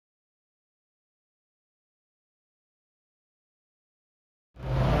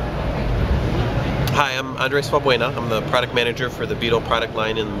Hi, I'm Andres Valbuena. I'm the product manager for the Beetle product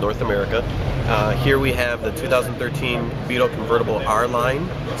line in North America. Here we have the 2013 Beetle Convertible R line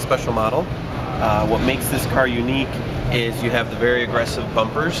special model. What makes this car unique is you have the very aggressive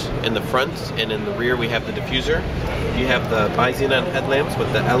bumpers in the front, and in the rear we have the diffuser. You have the bi-xenon headlamps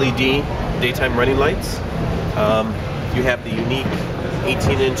with the LED daytime running lights. You have the unique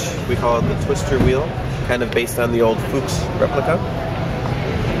 18-inch, we call it the twister wheel, kind of based on the old Fuchs replica.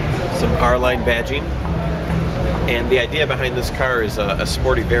 Some R-line badging, and the idea behind this car is a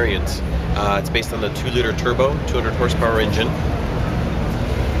sporty variant. It's based on the 2-liter turbo, 200 horsepower engine,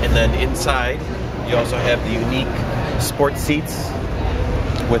 and then inside you also have the unique sport seats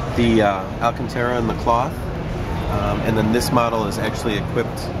with the Alcantara and the cloth, and then this model is actually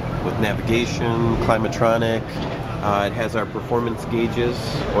equipped with navigation, climatronic. It has our performance gauges,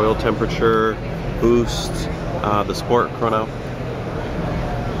 oil temperature, boost, the sport chrono.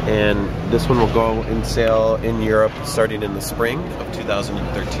 And this one will go in sale in Europe starting in the spring of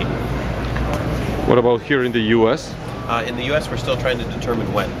 2013. What about here in the US? In the US, we're still trying to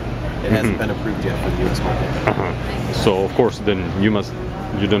determine when. It hasn't been approved yet for the US market. So of course then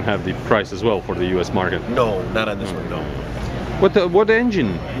you don't have the price as well for the US market? No, not on this one, no. What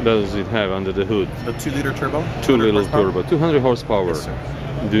engine does it have under the hood? The 2-liter turbo. 2-liter turbo, 200 horsepower. Yes, sir.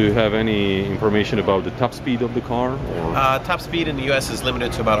 Do you have any information about the top speed of the car? Or? Top speed in the US is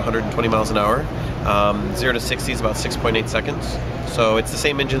limited to about 120 miles an hour. 0 to 60 is about 6.8 seconds. So it's the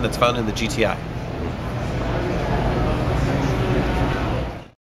same engine that's found in the GTI.